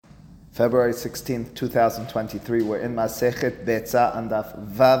February 16th, 2023. We're in Masechet Beitza and Daf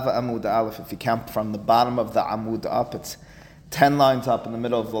Vav Amud Aleph. If you count from the bottom of the Amud up, it's 10 lines up in the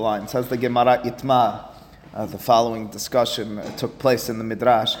middle of the line. It says the Gemara Itmar. The following discussion took place in the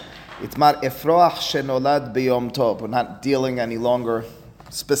Midrash. Itmar Efroach Shenolad B'Yom Tov. We're not dealing any longer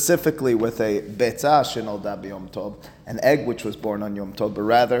specifically with a Beitza Shenolad B'Yom Tov, an egg which was born on Yom Tov, but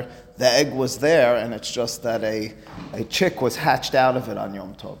rather the egg was there and it's just that a chick was hatched out of it on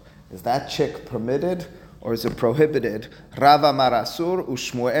Yom Tov. Is that chick permitted or is it prohibited? Rav Amar Asur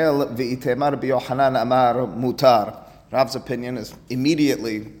u'Shmuel v'itemar b'Yochanan Amar Mutar. Rav's opinion is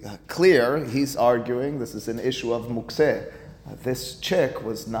immediately clear. He's arguing this is an issue of mukseh. This chick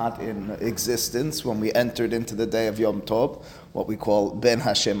was not in existence when we entered into the day of Yom Tov, what we call Ben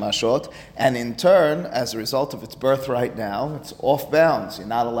Hashemashot, and in turn, as a result of its birth right now, it's off bounds. You're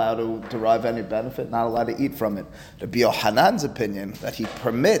not allowed to derive any benefit, not allowed to eat from it. Rabbi Yochanan's opinion that he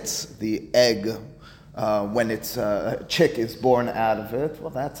permits the egg when its chick is born out of it,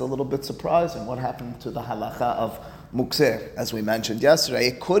 well, that's a little bit surprising. What happened to the halacha of mukseh? As we mentioned yesterday,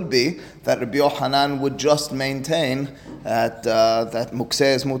 it could be that Rabbi Yochanan would just maintain that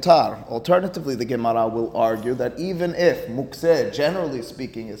mukseh is mutar. Alternatively, the Gemara will argue that even if mukseh, generally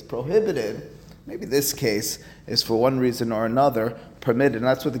speaking, is prohibited, maybe this case is for one reason or another permitted, and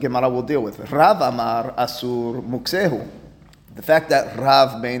that's what the Gemara will deal with. Rav Amar Asur Muksehu. The fact that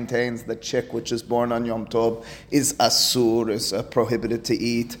Rav maintains the chick which is born on Yom Tov is asur, is prohibited to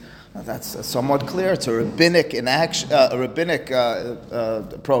eat. That's somewhat clear. It's a rabbinic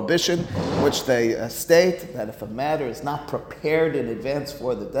prohibition, which they state that if a matter is not prepared in advance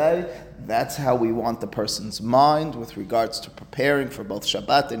for the day, that's how we want the person's mind with regards to preparing for both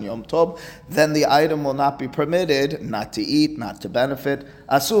Shabbat and Yom Tov, then the item will not be permitted, not to eat, not to benefit.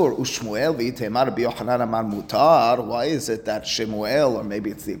 Asur, u'Shmuel v'itemar b'Yochanan amar mutar. Why is it that Shemuel, or maybe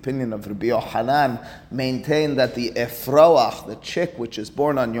it's the opinion of Rabbi Yochanan, maintain that the efroach, the chick which is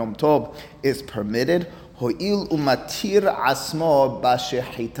born on Yom Tov, is permitted? Ho'il umatir asmo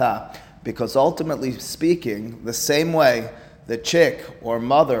b'shechita. Because ultimately speaking, the same way the chick or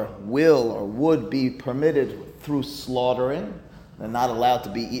mother will or would be permitted through slaughtering, they're not allowed to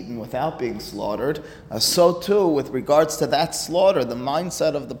be eaten without being slaughtered. So too, with regards to that slaughter, the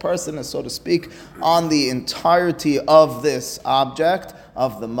mindset of the person is, so to speak, on the entirety of this object,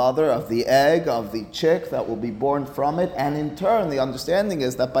 of the mother, of the egg, of the chick that will be born from it. And in turn, the understanding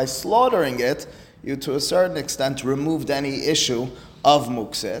is that by slaughtering it, you to a certain extent removed any issue of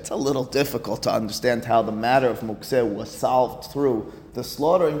mukseh. It's a little difficult to understand how the matter of mukseh was solved through the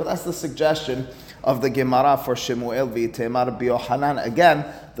slaughtering, but that's the suggestion of the Gemara for Shemuel v'itemar b'Yochanan. Again,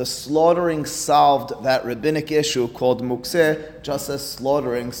 the slaughtering solved that rabbinic issue called mukseh, just as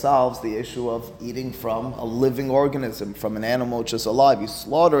slaughtering solves the issue of eating from a living organism, from an animal which is alive. You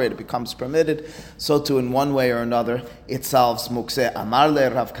slaughter it, it becomes permitted. So too, in one way or another, it solves mukseh. Amar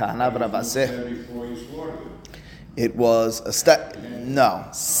le Rav Kahana Rav Aseh. It was a step. No,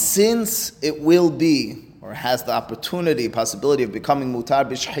 since it will be, or has the possibility of becoming mutar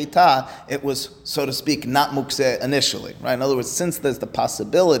b'shechita, it was, so to speak, not mukseh initially, right? In other words, since there's the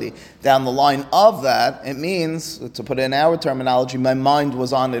possibility down the line of that, it means, to put it in our terminology, my mind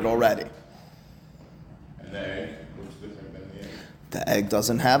was on it already. And the egg, what's different than the egg? The egg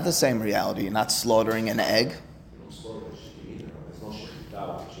doesn't have the same reality. You're not slaughtering an egg. You don't slaughter a chicken either. There's no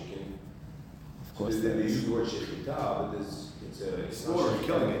shechita with chicken. Of course, they use the word shechita, but it's not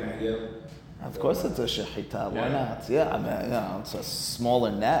killing it. Yeah. Of course it's a shechita. Why not? Yeah, I mean, it's a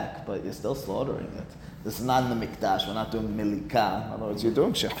smaller neck, but you're still slaughtering it. This is not in the mikdash. We're not doing milika. In other words, you're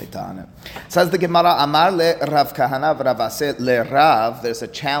doing shechita on it. Says the Gemara, Amar le Rav Kahana Rav Aseh le Rav. There's a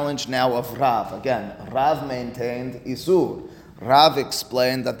challenge now of Rav. Again, Rav maintained isur. Rav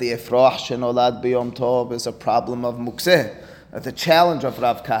explained that the efroach shenolad b'Yom Tov is a problem of mukseh. The challenge of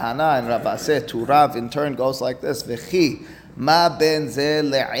Rav Kahana and Rav Aseh to Rav in turn goes like this: V'chi ma ben ze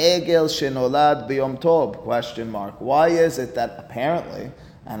le'egel shenolad b'Yom Tov? Question mark. Why is it that apparently,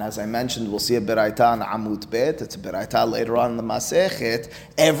 and as I mentioned, we'll see a beraita on Amud Bet, it's a beraita later on in the Masechet,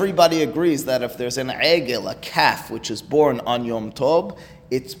 everybody agrees that if there's an egel, a calf, which is born on Yom Tov,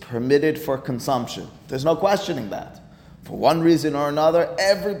 it's permitted for consumption. There's no questioning that. For one reason or another,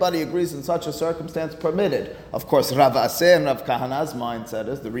 everybody agrees in such a circumstance permitted. Of course, Rav Aseh and Rav Kahana's mindset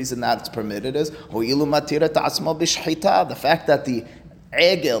is the reason that it's permitted is the fact that the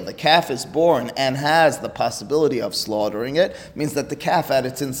egel, the calf is born and has the possibility of slaughtering it, means that the calf at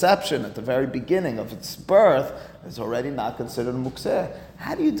its inception, at the very beginning of its birth, is already not considered a mukseh.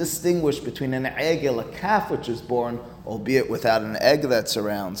 How do you distinguish between an egel, a calf which is born, albeit without an egg that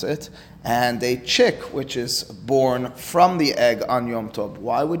surrounds it, and a chick which is born from the egg on Yom Tov?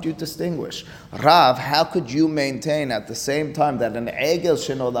 Why would you distinguish? Rav, how could you maintain at the same time that an egel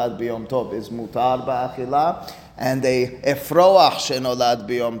shenolad b'Yom Tov is mutar ba'achila, and a efroach shenolad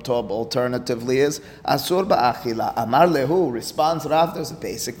b'Yom Tov alternatively is asur ba'achila? Amar lehu, responds Rav, there's a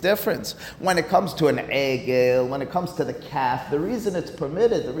basic difference. When it comes to an egel, when it comes to the calf, the reason it's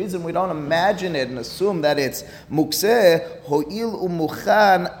permitted, the reason we don't imagine it and assume that it's mukseh, ho'il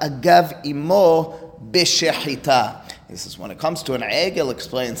umuchan agav imo b'shechita. He says, when it comes to an egel,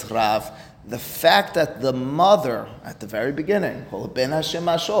 explains Rav, the fact that the mother, at the very beginning, ben Hashem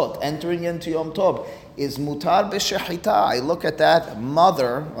Ashot, entering into Yom Tov, is mutar b'shechita. I look at that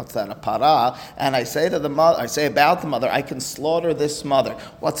mother, what's that, a para, and I say to the mother, I say about the mother, I can slaughter this mother.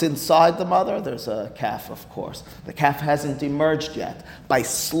 What's inside the mother? There's a calf, of course. The calf hasn't emerged yet. By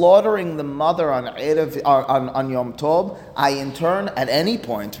slaughtering the mother on Yom Tov, I in turn, at any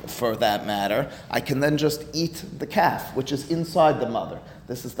point for that matter, I can then just eat the calf, which is inside the mother.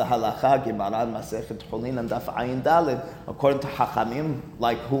 This is the halacha, Gimaran Masechet Chulin and Daf Ayin Daled. According to Hachamim,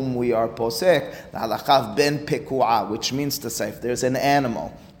 like whom we are posek, the halacha ben pekuah, which means to say, if there's an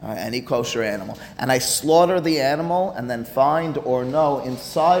animal, any kosher animal, and I slaughter the animal and then find or know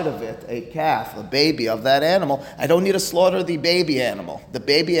inside of it a calf, a baby of that animal, I don't need to slaughter the baby animal. The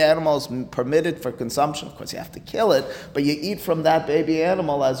baby animal is permitted for consumption. Of course, you have to kill it, but you eat from that baby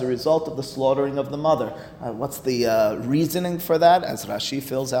animal as a result of the slaughtering of the mother. What's the reasoning for that? As Rashi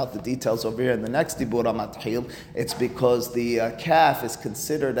fills out the details over here in the next Dibur HaMatchil, it's because the calf is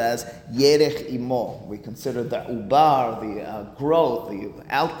considered as yerech imo. We consider the ubar, the growth, the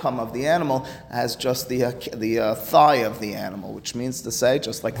outcome of the animal as just the thigh of the animal, which means to say,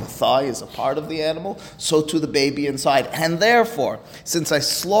 just like the thigh is a part of the animal, so too the baby inside. And therefore, since I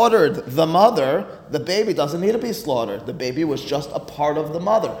slaughtered the mother, the baby doesn't need to be slaughtered. The baby was just a part of the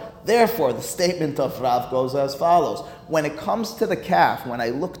mother. Therefore, the statement of Rav goes as follows. When it comes to the calf, when I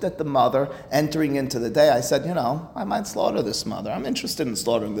looked at the mother entering into the day, I said, I might slaughter this mother. I'm interested in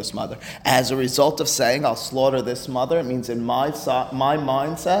slaughtering this mother. As a result of saying I'll slaughter this mother, it means in my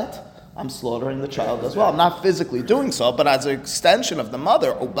mindset, I'm slaughtering the child as well. I'm not physically doing so, but as an extension of the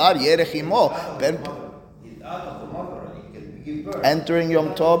mother, Ubar Yerech Imo, He's out of the mother and he can give birth. Entering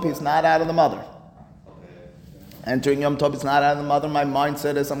Yom Tov, he's not out of the mother. Entering Yom Tov is not out of the mother. My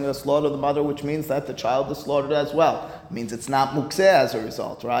mindset is I'm going to slaughter the mother, which means that the child is slaughtered as well. It means it's not mukseh as a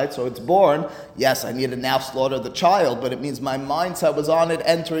result, right? So it's born. Yes, I need to now slaughter the child, but it means my mindset was on it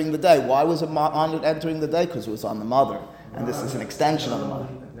entering the day. Why was it on it entering the day? Because it was on the mother. And this is an extension of the mother.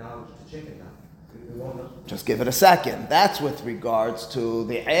 Just give it a second. That's with regards to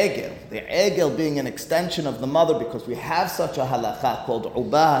the egel. The egel being an extension of the mother, because we have such a halacha called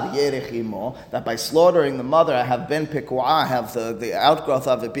ubar yerech imo, that by slaughtering the mother, I have ben pikuah, I have the outgrowth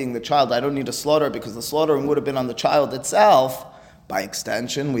of it being the child. I don't need to slaughter it because the slaughtering would have been on the child itself. By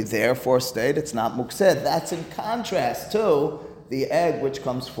extension, we therefore state it's not mukseh. That's in contrast to the egg which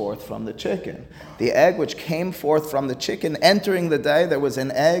comes forth from the chicken. The egg which came forth from the chicken, entering the day, there was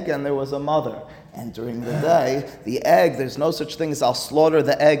an egg and there was a mother. Entering the day, the egg, there's no such thing as I'll slaughter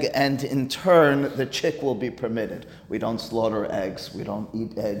the egg and in turn the chick will be permitted. We don't slaughter eggs. We don't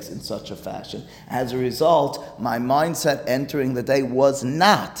eat eggs in such a fashion. As a result, my mindset entering the day was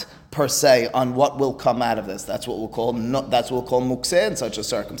not per se on what will come out of this. That's what we'll call mukseh in such a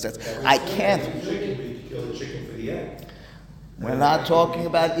circumstance. I can't. Kill the chicken for the egg. We're not talking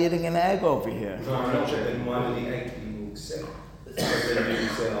about eating an egg over here. No, then why would the egg be mukseh? Then you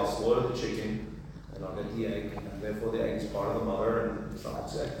say I'll slaughter the chicken. I'll get the egg, and therefore the egg is part of the mother, and it's not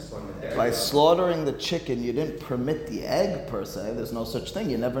sex. By slaughtering the chicken, you didn't permit the egg per se. There's no such thing.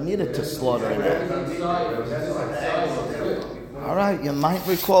 You never needed to slaughter an egg. All right, you might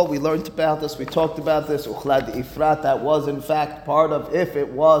recall we learned about this. We talked about this. Uchlad ifrat. That was in fact part of. If it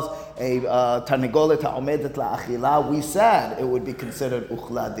was a tarnigolet ha'omedet la'achila, we said it would be considered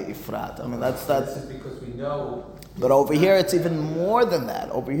uchlad ifrat. I mean that's because we know. But over here, it's even more than that.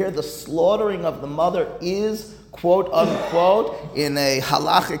 Over here, the slaughtering of the mother is, quote unquote, in a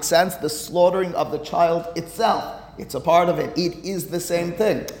halachic sense, the slaughtering of the child itself. It's a part of it. It is the same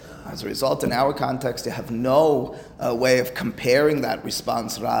thing. As a result, in our context, you have no way of comparing that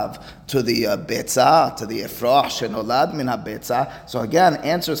response, Rav, to the betzah, to the efroach shenolad min ha-betzah. So again,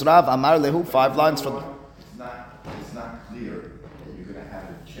 answers Rav, Amar lehu, 5 lines from... It's not clear that you're going to have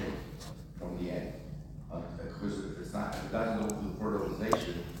a chick from the egg. Because if it's not, if it doesn't go through fertilization,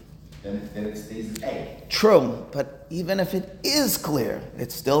 then it stays an egg. True, but even if it is clear,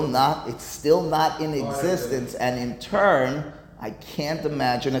 it's still not in existence, and in turn, I can't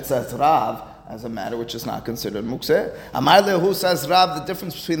imagine it says Rav as a matter which is not considered mukseh. Amar lehu, says Rav, the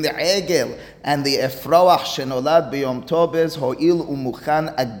difference between the egel and the efroach shenolad b'yom tov is ho'il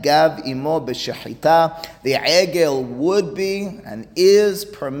umuchan agav imo b'shechita. The egel would be and is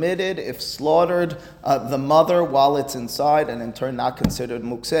permitted if slaughtered the mother while it's inside, and in turn not considered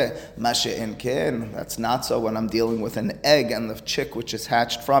mukseh. Mashe enken, that's not so when I'm dealing with an egg and the chick which is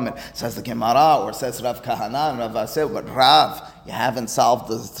hatched from it. Says the Gemara, or says Rav Kahana and Rav Aseh, but Rav, you haven't solved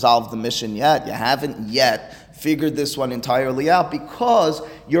the mission yet. You haven't yet figured this one entirely out, because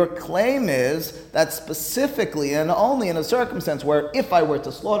your claim is that specifically and only in a circumstance where if I were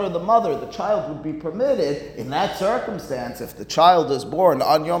to slaughter the mother, the child would be permitted. In that circumstance, if the child is born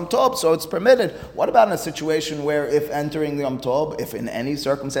on Yom Tov, so it's permitted. What about in a situation where if entering Yom Tov, if in any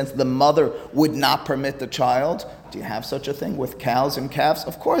circumstance the mother would not permit the child? Do you have such a thing with cows and calves?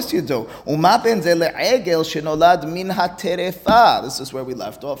 Of course you do. This is where we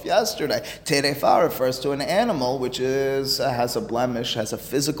left off yesterday. Terefa refers to an animal which has a blemish, has a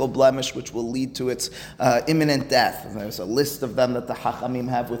physical blemish which will lead to its imminent death. There's a list of them that the Chachamim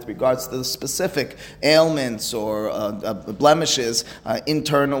have with regards to the specific ailments or blemishes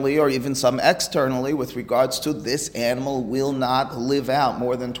internally or even some externally with regards to this animal will not live out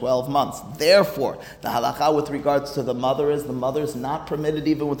more than 12 months. Therefore, the halakha with regards to the mother is not permitted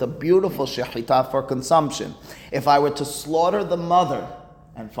even with a beautiful shechita for consumption. If I were to slaughter the mother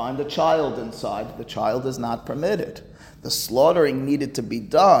and find a child inside, the child is not permitted. The slaughtering needed to be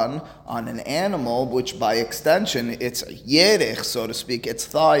done on an animal which by extension, its yerech, so to speak, its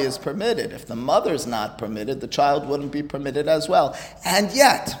thigh is permitted. If the mother's not permitted, the child wouldn't be permitted as well. And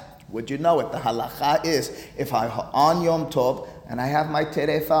yet, would you know it, the halacha is, if I on Yom Tov, and I have my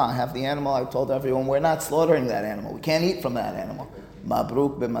terefa, I have the animal, I told everyone, we're not slaughtering that animal. We can't eat from that animal.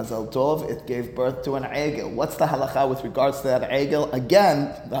 Mabruk b'mazal tov, it gave birth to an egel. What's the halacha with regards to that egel?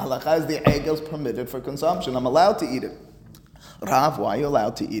 Again, the halacha is the egel's permitted for consumption. I'm allowed to eat it. Rav, why are you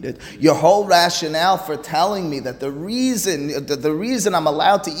allowed to eat it? Your whole rationale for telling me that the reason I'm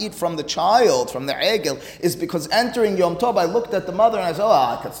allowed to eat from the child, from the egel, is because entering Yom Tov, I looked at the mother and I said,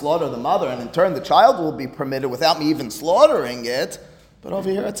 I could slaughter the mother, and in turn the child will be permitted without me even slaughtering it. But over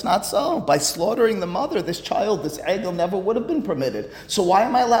here it's not so. By slaughtering the mother, this child, this egel, never would have been permitted. So why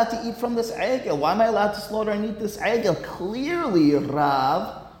am I allowed to eat from this egel? Why am I allowed to slaughter and eat this egel? Clearly,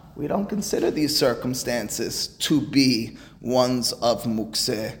 Rav, we don't consider these circumstances to be ones of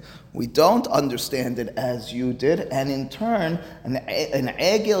mukseh. We don't understand it as you did, and in turn, an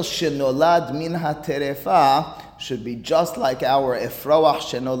egel shenolad min ha-terefa should be just like our efroach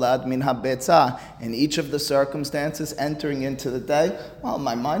shenolad min ha-betza. In each of the circumstances entering into the day, well,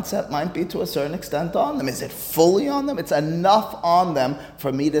 my mindset might be to a certain extent on them. Is it fully on them? It's enough on them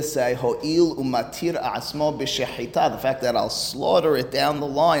for me to say, ho'il umatir asmo b'shechita, the fact that I'll slaughter it down the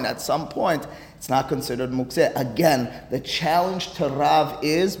line at some point, it's not considered mukseh. Again, the challenge to Rav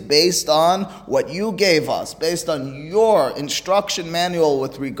is based on what you gave us, based on your instruction manual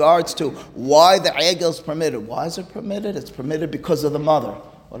with regards to why the egel is permitted. Why is it permitted? It's permitted because of the mother.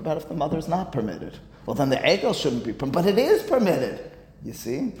 What about if the mother is not permitted? Well, then the egel shouldn't be permitted, but it is permitted. You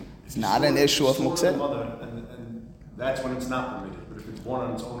see? It's not an issue of mukseh. And that's when it's not permitted. But if it's born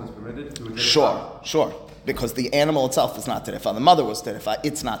on its own, it's permitted? Sure. Because the animal itself is not terefa. The mother was terefa.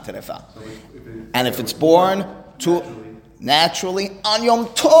 It's not terefa. So and if it's born naturally on Yom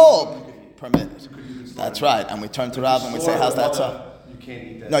Tov, permitted. That's right. And we turn to Rav and we say, how's that so? You can't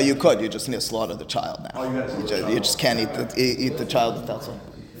eat that. No, you could. You just need to slaughter the child now. You just can't eat the child that's all.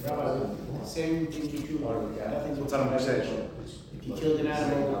 Same thing you do. What's on the message? If you killed an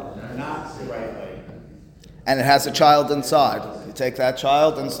animal not the right way. And it has a child inside. You take that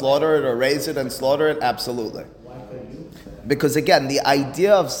child and slaughter it or raise it and slaughter it? Absolutely. Because again, the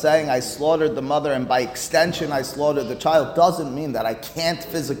idea of saying I slaughtered the mother and by extension I slaughtered the child doesn't mean that I can't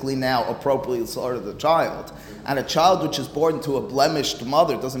physically now appropriately slaughter the child. And a child which is born to a blemished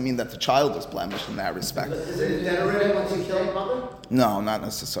mother doesn't mean that the child is blemished in that respect. Is it degenerative once you kill the mother? No, not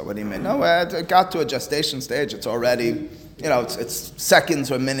necessarily. What do you mean? No, it got to a gestation stage. It's already, it's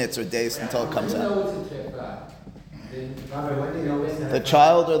seconds or minutes or days until it comes out. The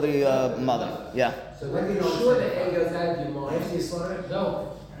child or the mother? Yeah. So when you know sure the egg goes out of your mind after you slaughter it?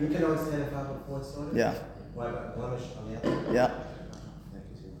 No. You can understand if I before it's slaughtered? Yeah. Why blemish on the outside? Yeah.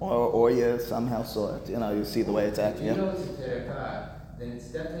 Or you somehow saw it. You see the way it's acting. If you know it's a terefah, then it's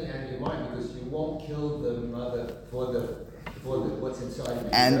definitely out of your mind because you won't kill the mother for the what's inside of you.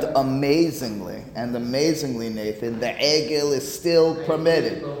 And amazingly, Nathan, the egel is still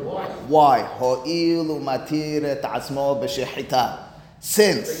permitted. But why? Why? Ho'ilu matir et asmo b'shechita. But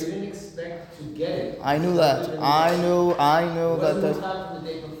Since. you didn't expect to get it. I knew that. I knew It wasn't that. time from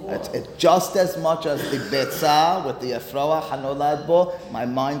the day before. It's just as much as the betzah with the efroah hanolad bo. My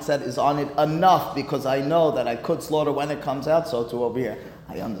mindset is on it enough because I know that I could slaughter when it comes out. So too over here.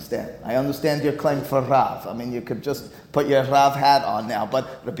 I understand your claim for Rav. I mean, you could just put your Rav hat on now. But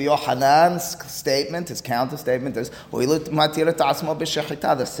Rabbi Yohanan's statement, his counter statement is, the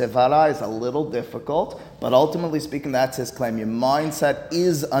sevara is a little difficult, but ultimately speaking, that's his claim. Your mindset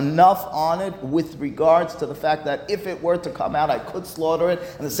is enough on it with regards to the fact that if it were to come out, I could slaughter it.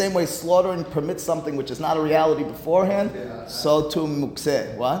 In the same way, slaughtering permits something which is not a reality beforehand, so too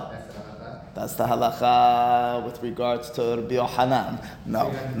mukseh. What? That's the halacha with regards to Rabbi Yohanan.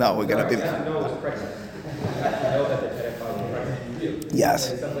 No, we're going to be... You have to know it's pregnant. You have to know that the pedophile is pregnant. Yes.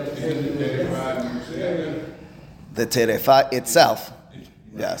 The terefa itself.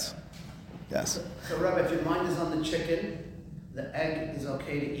 Yes. So, Rabbi, if your mind is on the chicken, the egg is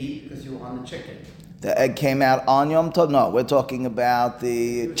okay to eat because you were on the chicken. The egg came out on Yom Tov? No, we're talking about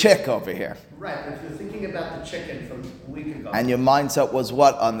the chick over here. Right, but if you're thinking about the chicken from a week ago. And your mindset was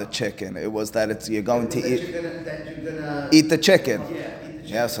what on the chicken? It was that you're going to eat... That you're gonna Eat the chicken. Yeah, eat the chicken.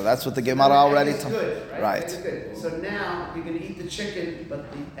 Yeah, so that's what the So Gemara the already egg is good, right? Right. Egg is good. So now you're going to eat the chicken,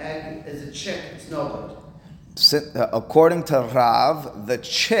 but the egg is a chick. It's no good. According to Rav, the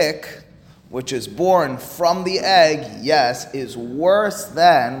chick, which is born from the egg, yes, is worse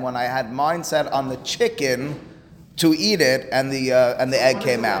than when I had mindset on the chicken to eat it and the egg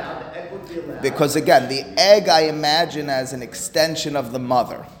came out. The egg would be allowed. Because again, the egg I imagine as an extension of the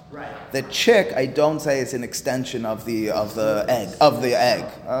mother. Right. The chick I don't say is an extension of the egg.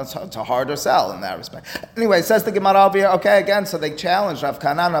 It's a harder sell in that respect. Anyway, says the Gemara over here. Okay, again, so they challenge Rav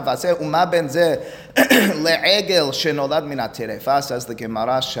Kanan, Rav Aseh, Uma ben ze le'egel shenolad min ha'terefa. Says the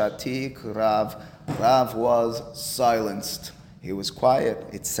Gemara, Shatik Rav. Rav was silenced. He was quiet.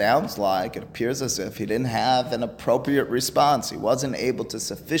 It appears as if he didn't have an appropriate response. He wasn't able to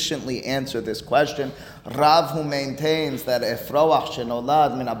sufficiently answer this question. Rav, who maintains that efroach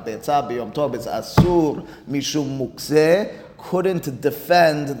shenolad min ha'betza b'yom tov is asur mishum mukseh, couldn't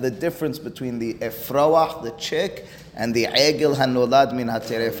defend the difference between the efroach, the chick, and the egel hanolad min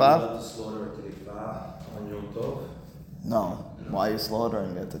ha'terefa. To slaughter a terefa on Yom Tov. No. Why are you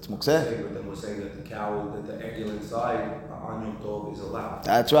slaughtering it? It's mukseh. But then we're saying that the cow, that the egg inside on Yom Tov is allowed.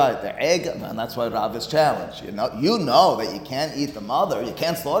 That's right. The egg, and that's why Rav is challenged. You know that you can't eat the mother. You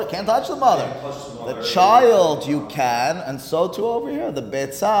can't slaughter. Can't touch the mother. The child you can, and so too over here. The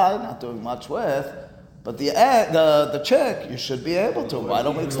betzah, not doing much with, but the egg, the chick, you should be able to. Why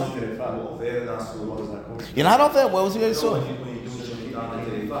don't we extend? You're not over there. What was your issue?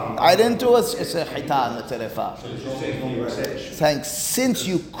 I didn't do a shechita on the terefa. Saying since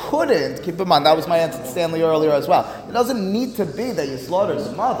you couldn't, keep in mind that was my answer to Stanley earlier as well. It doesn't need to be that you slaughtered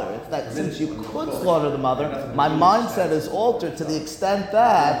the mother. It's that since you could slaughter the mother, my mindset is altered to the extent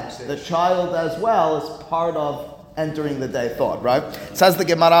that the child as well is part of entering the day thought. Right? Says the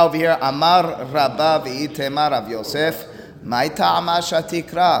Gemara over here. Amar Rabba v'itema Rav Yosef. Ma'ita'ama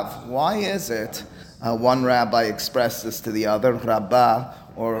shatik Rav. Why is it? One rabbi expressed this to the other, Rabbah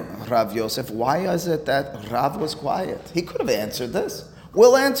or Rav Yosef. Why is it that Rav was quiet? He could have answered this.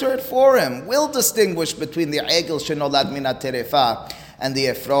 We'll answer it for him. We'll distinguish between the egel shenolad min ha'terefa and the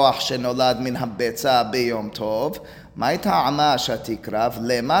efroach shenolad min ha'betza b'yom tov. Ma'ita'ama shatik Rav.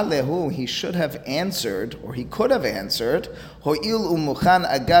 Lema lehu. He should have answered, or he could have answered, ho'il umuchan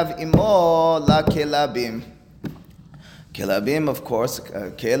agav imo la kelabim. Kelabim, of course,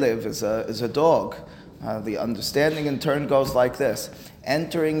 kelev is a dog. The understanding in turn goes like this.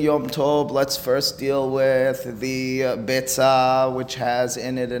 Entering Yom Tov, let's first deal with the betzah, which has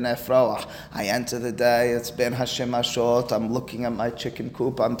in it an efroach. I enter the day, it's ben Hashem Ashot, I'm looking at my chicken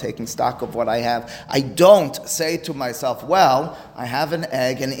coop, I'm taking stock of what I have. I don't say to myself, well, I have an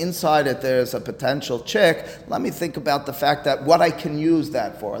egg, and inside it there's a potential chick. Let me think about the fact that what I can use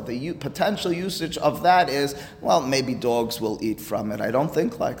that for. The potential usage of that is, well, maybe dogs will eat from it. I don't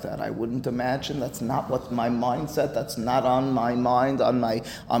think like that. I wouldn't imagine. That's not what my mindset, that's not on my mind, on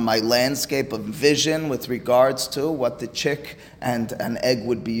my landscape of vision with regards to what the chick and an egg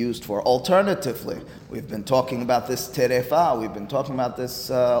would be used for. Alternatively, We've been talking about this terefa. We've been talking about this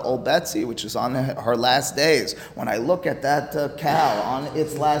old Betsy, which is on her last days. When I look at that cow on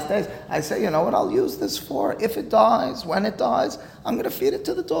its last days, I say, you know what I'll use this for? If it dies, when it dies, I'm going to feed it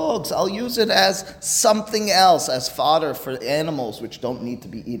to the dogs. I'll use it as something else, as fodder for animals which don't need to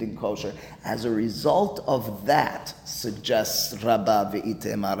be eating kosher. As a result of that, suggests Rabba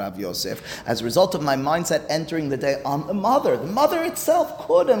Ve'item Rav Yosef, as a result of my mindset entering the day on the mother itself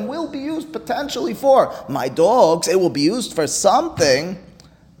could and will be used potentially for my dogs. It will be used for something.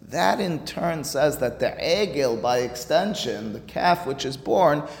 That in turn says that the egel, by extension, the calf which is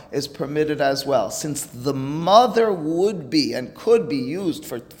born, is permitted as well. Since the mother would be and could be used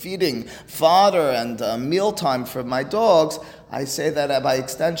for feeding fodder and mealtime for my dogs, I say that by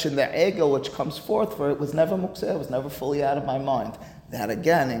extension, the egel which comes forth for it was never mukseh, was never fully out of my mind. That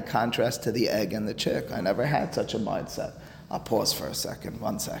again, in contrast to the egg and the chick, I never had such a mindset. I'll pause for a second,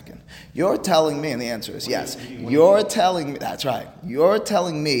 1 second. You're telling me, and the answer is yes, you're telling me, that's right, you're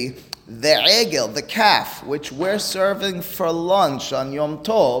telling me the egel, the calf, which we're serving for lunch on Yom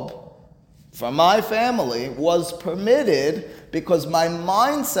Tov, for my family, was permitted because my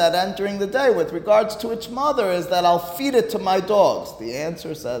mindset entering the day with regards to its mother is that I'll feed it to my dogs. The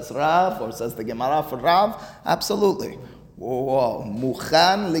answer says Rav, or says the Gemara for Rav, absolutely. Whoa,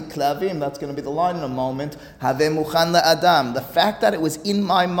 muchan liklavim, that's going to be the line in a moment. Have muchan le'adam. The fact that it was in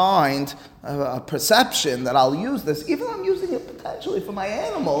my mind, a perception that I'll use this, even though I'm using it potentially for my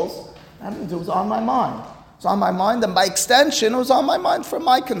animals, that means it was on my mind. It's on my mind, and by extension, it was on my mind for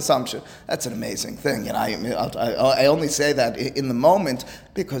my consumption. That's an amazing thing. You know, I only say that in the moment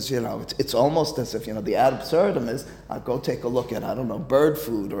because, you know, it's almost as if, you know, the ad absurdum is, go take a look at, I don't know, bird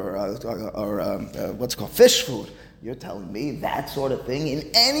food or what's called fish food. You're telling me that sort of thing in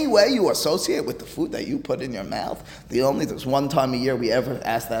any way you associate with the food that you put in your mouth? There's one time a year we ever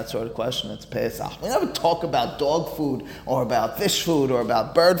ask that sort of question. It's Pesach. We never talk about dog food or about fish food or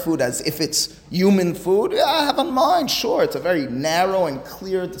about bird food as if it's human food. Yeah, I have in mind, sure. It's a very narrow and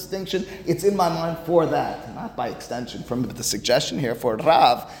clear distinction. It's in my mind for that, not by extension. From the suggestion here for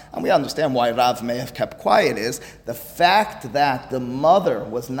Rav, and we understand why Rav may have kept quiet, is the fact that the mother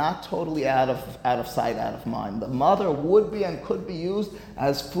was not totally out of sight, out of mind. The mother would be and could be used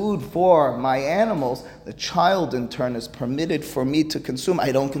as food for my animals. The child, in turn, is permitted for me to consume.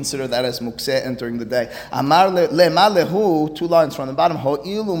 I don't consider that as mukseh entering the day. Amar lehu, 2 lines from the bottom.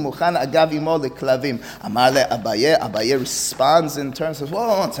 Ho'ilu muchan agav imo leklavim. Amar le Abaye. Abaye responds in turn, says,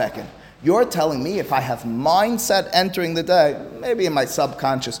 whoa, 1 second. You're telling me if I have mindset entering the day, maybe in my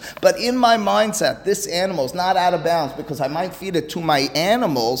subconscious, but in my mindset, this animal is not out of bounds because I might feed it to my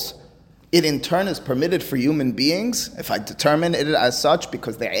animals. It in turn is permitted for human beings, if I determine it as such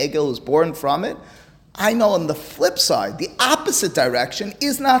because the egel is born from it. I know on the flip side, the opposite direction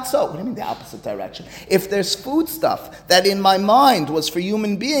is not so. What do you mean the opposite direction? If there's food stuff that in my mind was for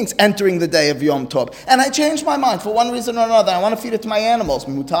human beings entering the day of Yom Tov, and I changed my mind for one reason or another, I want to feed it to my animals,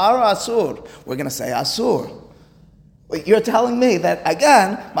 mutar or asur? We're going to say asur. You're telling me that,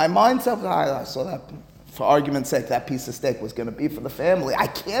 again, my mindset, I saw that, for argument's sake, that piece of steak was going to be for the family. I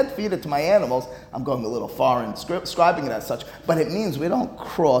can't feed it to my animals. I'm going a little far in describing it as such, but it means we don't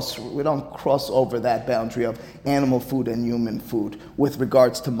cross over that boundary of animal food and human food with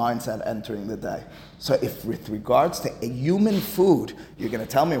regards to mindset entering the day. So if with regards to a human food, you're going to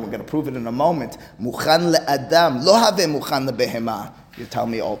tell me, we're going to prove it in a moment, muchan le'adam, lo have muchan le'behema. You tell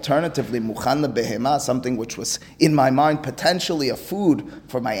me alternatively, muchan le'behema, something which was in my mind potentially a food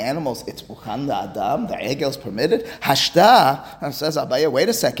for my animals, it's muchan le'adam, the egel is permitted. Hashta, says Abaye, wait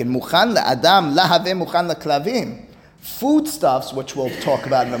a second, muchan le'adam, la have muchan le'klavim. Foodstuffs, which we'll talk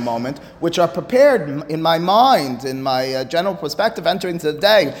about in a moment, which are prepared in my mind, in my general perspective, entering into the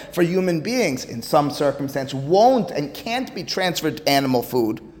day for human beings, in some circumstance, won't and can't be transferred to animal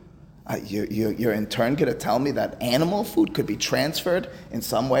food. You're in turn going to tell me that animal food could be transferred in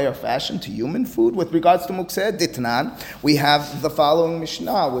some way or fashion to human food? With regards to mukseh ditnan, we have the following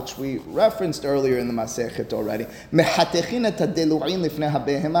Mishnah, which we referenced earlier in the Masechet already. Mehatechin et hadelu'in lifnei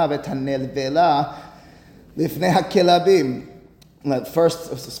habehema vet hanelvela lifnei hakelabim.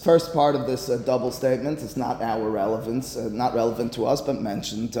 First part of this double statement is not our relevance, not relevant to us, but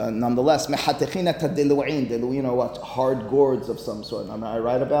mentioned nonetheless. Mehatechin et hadelu'in. Delu'in are what? Hard gourds of some sort. Am I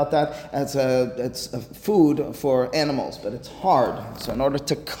right about that? It's a food for animals, but it's hard. So in order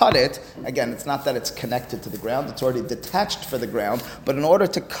to cut it, again, it's not that it's connected to the ground, it's already detached for the ground, but in order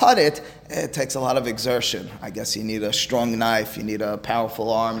to cut it, it takes a lot of exertion. I guess you need a strong knife, you need a powerful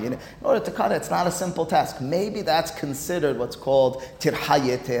arm. In order to cut it, it's not a simple task. Maybe that's considered what's called called tirha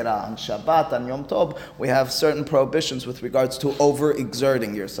yetera. On Shabbat, on Yom Tov, we have certain prohibitions with regards to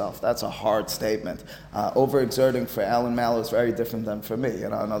overexerting yourself. That's a hard statement. Overexerting for Alan Mallow is very different than for me.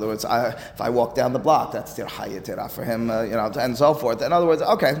 In other words, if I walk down the block, that's tirha yetera for him, and so forth. In other words,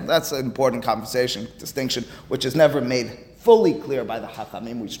 okay, that's an important conversation, distinction, which is never made fully clear by the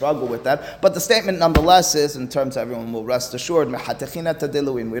Hachamim. We struggle with that. But the statement nonetheless is, in terms of everyone will rest assured, we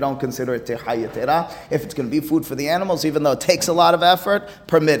don't consider it tirha yetera. If it's going to be food for the animals, even though it takes a lot of effort,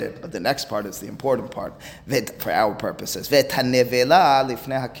 permitted. But the next part is the important part, for our purposes. If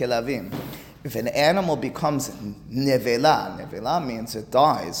an animal becomes nevela means it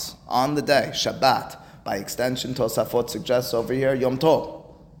dies on the day, Shabbat. By extension, Tosafot suggests over here, Yom Tov.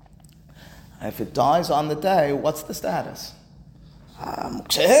 If it dies on the day, what's the status?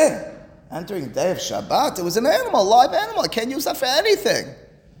 Entering the day of Shabbat, it was an animal, a live animal. I can't use that for anything.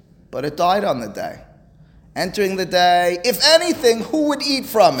 But it died on the day. Entering the day, if anything, who would eat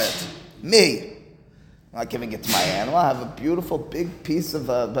from it? Me. I'm not giving it to my animal. I have a beautiful big piece of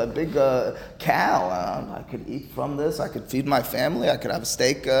a big cow. I could eat from this. I could feed my family. I could have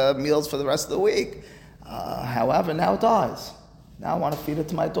steak meals for the rest of the week. However, now it dies. Now I want to feed it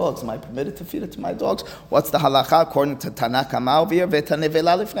to my dogs. Am I permitted to feed it to my dogs? What's the halakha? According to Tanakh Ma'avir,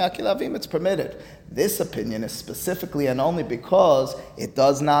 it's permitted. This opinion is specifically and only because it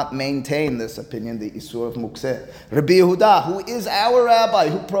does not maintain this opinion, the Isur of Mukseh. Rabbi Yehuda, who is our rabbi,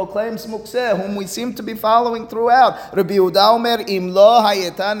 who proclaims Mukseh, whom we seem to be following throughout. Rabbi Yehuda Omer, Im lo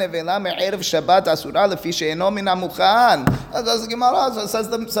hayeta nevela me'erev Shabbat asura lefi she'eno min ha'muchan. Says the Gemara,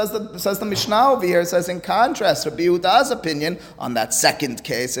 says the Mishnah over here, says in contrast, Rabbi Yehuda's opinion on that second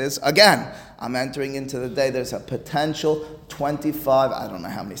case is, again, I'm entering into the day, there's a potential 25, I don't know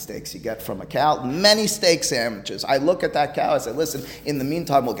how many steaks you get from a cow, many steak sandwiches. I look at that cow, I say, listen, in the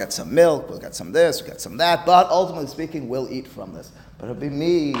meantime, we'll get some milk, we'll get some this, we'll get some that, but ultimately speaking, we'll eat from this. But it'll be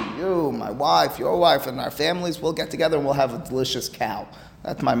me, you, my wife, your wife, and our families, we'll get together and we'll have a delicious cow.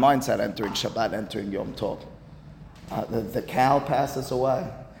 That's my mindset entering Shabbat, entering Yom Tov. The cow passes away.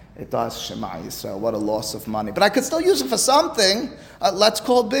 It does Shema Yisrael. What a loss of money. But I could still use it for something. Let's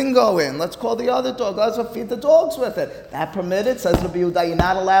call Bingo in. Let's call the other dog. Let's feed the dogs with it. That permitted, says Rabbi Yehuda, you're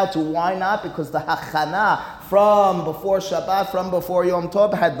not allowed to. Why not? Because the Hachana from before Shabbat, from before Yom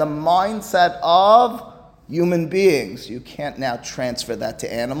Tov, had the mindset of human beings. You can't now transfer that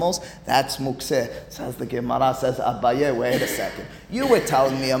to animals. That's mukseh. Says the Gemara, says Abaye, wait a second. You were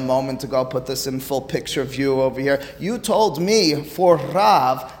telling me a moment ago, put this in full picture view over here. You told me for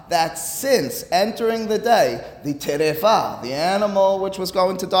Rav that since entering the day, the terefa, the animal which was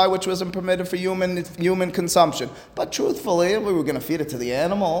going to die, which wasn't permitted for human consumption. But truthfully, we were going to feed it to the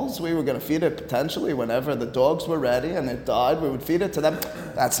animals. We were going to feed it potentially whenever the dogs were ready and it died. We would feed it to them.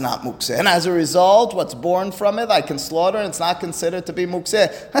 That's not mukseh. And as a result, what's born from it, I can slaughter, and it's not considered to be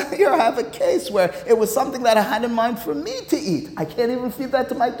mukseh. You have a case where it was something that I had in mind for me to eat. I can't even feed that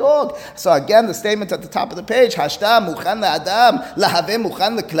to my dog. So again, the statement at the top of the page, Hashta muchan le'adam, lahave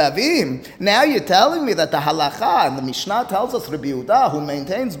muchan le'klavim. Now you're telling me that the halacha and the Mishnah tells us Rabbi Yehuda, who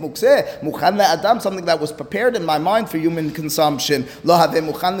maintains mukseh, muchan le'adam, something that was prepared in my mind for human consumption, lahave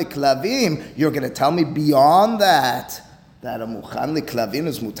muchan le'klavim. You're going to tell me beyond that a mukhan leklavim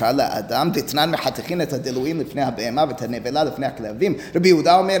is mutar le'adam. Ditnan mechatechin et hadeluim lifnei habehema v'et hanevela lifnei haklavim. Rabbi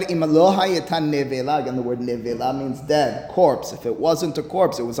Yehuda omer im lo hayeta nevela. Again, the word nevela means dead, corpse. If it wasn't a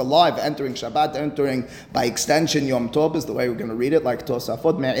corpse, it was alive, entering Shabbat, entering by extension Yom Tov is the way we're going to read it, like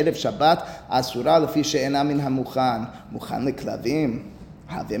Tosafot me'erev Shabbat asura lefi she'ena min hamukhan mukhan leklavim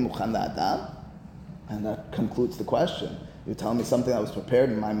haveh mukhan le'adam. And that concludes the question. You're telling me something that was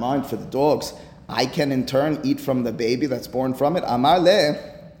prepared in my mind for the dogs. I can in turn eat from the baby that's born from it. Amar le,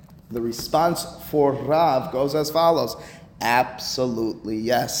 the response for Rav goes as follows. Absolutely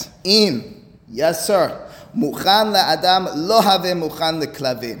yes. Yes sir. Muchan le'adam lo have muchan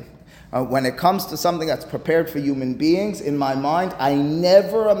le'klavim. When it comes to something that's prepared for human beings, in my mind, I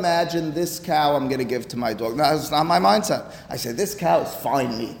never imagine this cow I'm going to give to my dog. No, that's not my mindset. I say, this cow is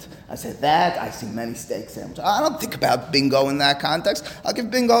fine meat. I say that, I see many steak sandwiches. I don't think about Bingo in that context. I'll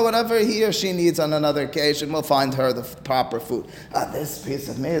give Bingo whatever he or she needs on another occasion. We'll find her the proper food. This piece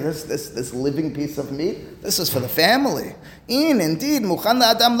of meat, this living piece of meat, this is for the family. Indeed, muchan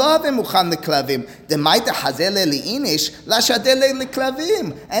le'adam lo have muchan le'klavim. Demaita hazeh le'inish, lashadeh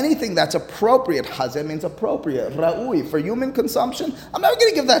le'klavim. Anything that's appropriate, hazeh means appropriate, ra'ui, for human consumption, I'm never going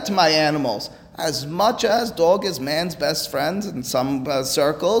to give that to my animals. As much as dog is man's best friend in some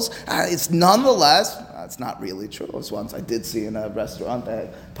circles, it's nonetheless, That's not really true. As once I did see in a restaurant, they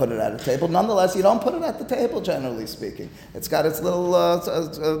put it at a table. Nonetheless, you don't put it at the table, generally speaking. It's got its little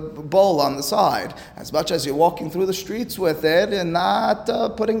bowl on the side. As much as you're walking through the streets with it and not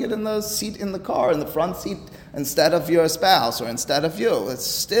putting it in the seat in the car, in the front seat, instead of your spouse or instead of you. It's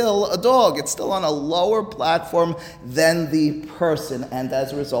still a dog. It's still on a lower platform than the person, and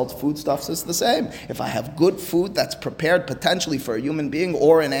as a result, foodstuffs is the same. If I have good food that's prepared potentially for a human being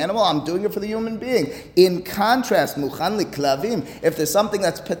or an animal, I'm doing it for the human being. In contrast, muchan liklavim, if there's something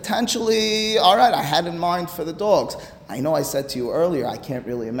that's potentially, all right, I had in mind for the dogs. I know I said to you earlier, I can't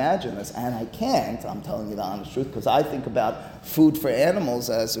really imagine this, and I can't, I'm telling you the honest truth, because I think about food for animals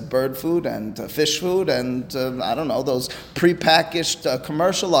as bird food and fish food and, I don't know, those prepackaged,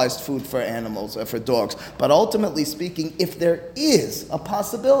 commercialized food for animals, for dogs. But ultimately speaking, if there is a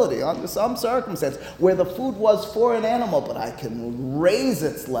possibility, under some circumstance, where the food was for an animal, but I can raise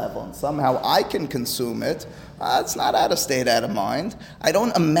its level and somehow I can consume it, it's not out of state, out of mind. I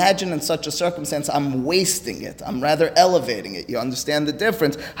don't imagine in such a circumstance I'm wasting it. I'm rather elevating it. You understand the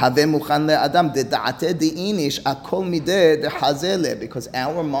difference? Because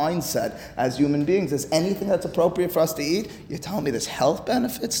our mindset as human beings is anything that's appropriate for us to eat. You're telling me there's health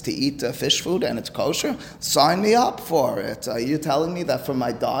benefits to eat fish food and it's kosher? Sign me up for it. You're telling me that for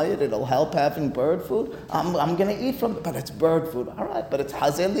my diet it'll help having bird food? I'm going to eat from it, but it's bird food. All right, but it's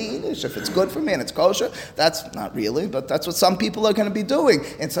hazel inish. If it's good for me and it's kosher, that's not really, but that's what some people are going to be doing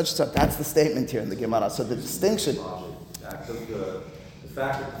in such and such. That's the statement here in the Gemara. So the distinction. The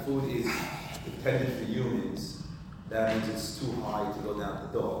fact that the food is intended for humans, that means it's too high to go down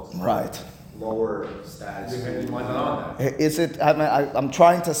to dogs. Right. Lower status. Is it? I'm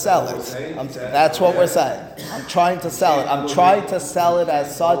trying to sell it. That's what we're saying. I'm trying to sell it. I'm trying to sell it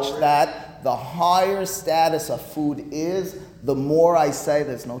as such that the higher status of food is, the more I say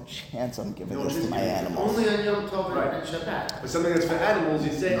there's no chance I'm giving this to my animals. Only on Yom Tov and Shabbat. But something that's for animals,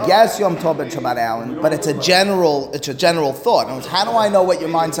 you say, Yes, Yom Tov and Shabbat, Alan, but it's a general thought. In other words, how do I know what your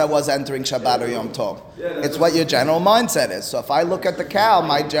mindset was entering Shabbat or Yom Tov? It's what your general mindset is. So if I look at the cow,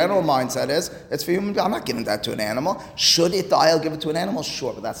 my general mindset is, it's for human beings. I'm not giving that to an animal. Should it die, I'll give it to an animal?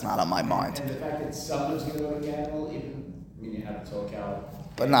 Sure, but that's not on my mind. And the fact that someone's going to go to the animal, even when you have a tall cow.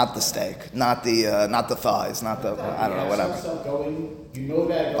 But not the steak, not the thighs, not the, I don't know, whatever. Going, you know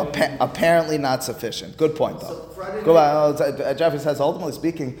that Apparently not sufficient. Good point, though. So Go on. Jeffrey says, ultimately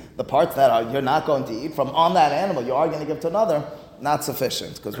speaking, the parts that you're not going to eat from on that animal, you are going to give to another, not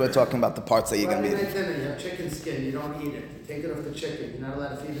sufficient, because we're talking about the parts that you're going to be eating. You have chicken skin, you don't eat it. You take it off the chicken, you're not allowed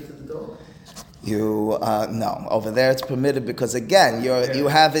to feed it to the dog? No. Over there it's permitted because, again,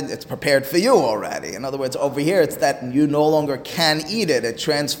 it's prepared for you already. In other words, over here it's that you no longer can eat it. It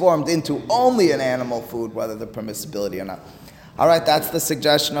transformed into only an animal food, whether the permissibility or not. All right, that's the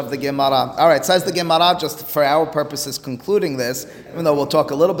suggestion of the Gemara. All right, says the Gemara, just for our purposes concluding this, even though we'll talk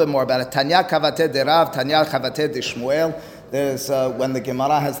a little bit more about it. Tanya kavate de Rav, Tanya kavate de Shmuel. There's when the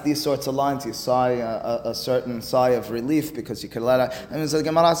Gemara has these sorts of lines, you sigh a certain sigh of relief because you can let it. And so the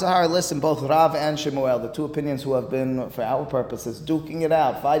Gemara says, all right, listen, both Rav and Shemuel, the two opinions who have been, for our purposes, duking it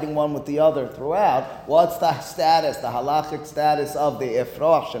out, fighting one with the other throughout. What's the status, the halachic status of the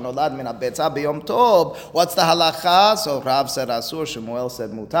ifroch shenolad min habetza biyom tov? What's the halacha? So Rav said asur, Shemuel said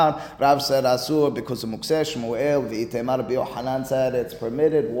mutar. Rav said asur because of mukseh. Shemuel v'itemar b'Yohanan said it's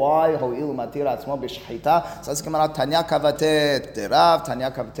permitted. Why? Ho'ilu matir atzmo b'shchita. Says the Gemara, Tanya kavat Rav, Tanya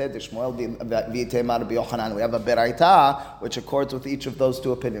Kavte, Shmuel, V'itemar B'Yochanan. We have a Beraita, which accords with each of those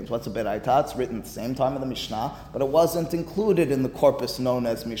two opinions. What's a Beraita? It's written at the same time of the Mishnah, but it wasn't included in the corpus known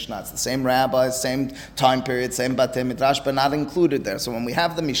as Mishnah. It's the same rabbis, same time period, same Batei Midrash, but not included there. So when we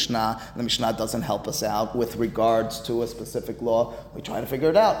have the Mishnah doesn't help us out with regards to a specific law. We try to figure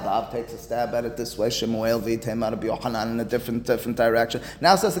it out. Rav takes a stab at it this way, Shemuel, V'itemar B'Yochanan in a different direction.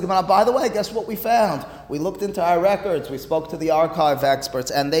 Now says the Gemara, by the way, guess what we found? We looked into our records, we spoke to the archive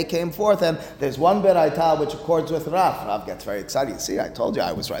experts, and they came forth, and there's one Beraita which accords with Rav. Rav gets very excited. You see, I told you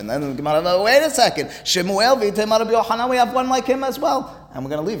I was right. And then the Gemara, wait a second, Shemuel v'Itamar B'Yochanan, we have one like him as well. And we're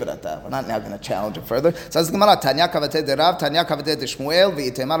going to leave it at that. We're not now going to challenge it further. Says the Gemara, Tanya Kavate de Rav, Tanya Kavate de Shmuel,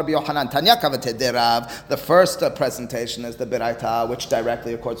 v'Itamar B'Yochanan, Tanya Kavate de Rav. The first presentation is the Beraita, which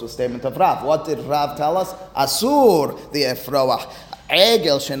directly accords with the statement of Rav. What did Rav tell us? Asur, the Efroach.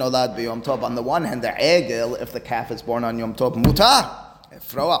 Egel shenolad b'Yom Tov. On the one hand, the egel, if the calf is born on Yom Tov, mutar.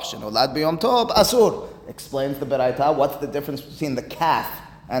 Efroach shenolad b'Yom Tov, asur. Explains the Beraita. What's the difference between the calf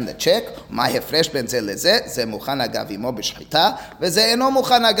and the chick? Ma hefresh ben ze leze, ze muchan agav imo b'shchita, v'ze eno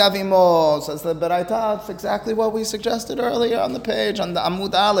muchan agav imo. Says the Beraita, it's exactly what we suggested earlier on the page, on the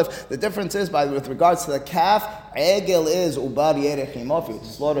Amud Aleph. The difference is, with regards to the calf, Egel is ubar yerech imo. If you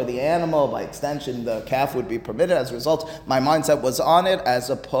slaughter the animal, by extension, the calf would be permitted. As a result, my mindset was on it, as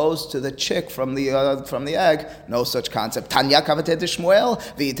opposed to the chick from the egg. No such concept. Tanya kavateh de Shmuel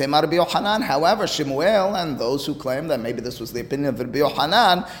v'yitemar Rabbi Yochanan. However, Shmuel and those who claim that maybe this was the opinion of Rabbi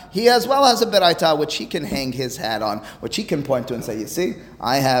Yochanan, he as well has a beraita which he can hang his hat on, which he can point to and say, you see,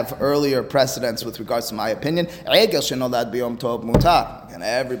 I have earlier precedents with regards to my opinion. Egel shenolad b'yom tov mutar. And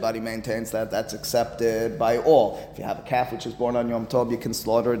everybody maintains that that's accepted by all. If you have a calf which is born on Yom Tov, you can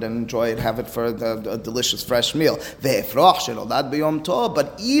slaughter it and enjoy it, have it for a delicious fresh meal.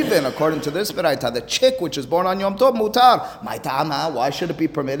 But even according to this beraita, the chick which is born on Yom Tov, mutar. Why should it be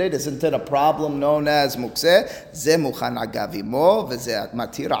permitted? Isn't it a problem known as mukseh?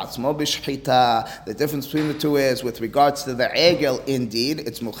 The difference between the two is, with regards to the egel, indeed,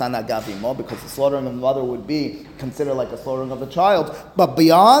 it's mukhan agavimo, because the slaughtering of the mother would be considered like a slaughtering of the child. But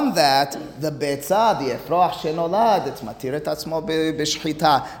beyond that, the betzah, the efroach shenolad, it's matiret atzmo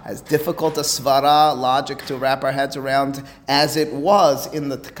b'shchita. As difficult a svara logic to wrap our heads around as it was in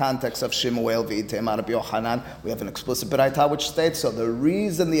the context of Shemuel v'yitemar Rabbi Yochanan, we have an explicit beraita which states so. The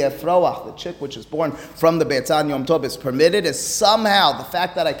reason the efroach, the chick which is born from the betzah on Yom Tov, is permitted is somehow the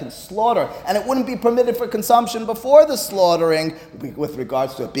fact that I can slaughter, and it wouldn't be permitted for consumption before the slaughtering, with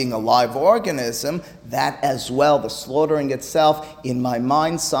regards to it being a live organism. That as well, the slaughtering itself, in my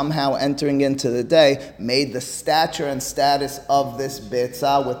mind, somehow entering into the day, made the stature and status of this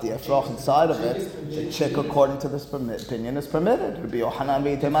betzah with the efroch inside of it, the chick, according to this opinion, is permitted. Rabbi Yochanan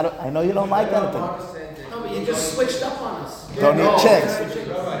v'yitemar. I know you don't like anything. No, but you just switched up on us. Don't eat chicks.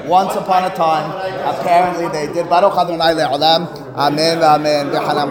 Once upon a time, apparently they did. Baruch Adonai le'olam. Amen. Amen.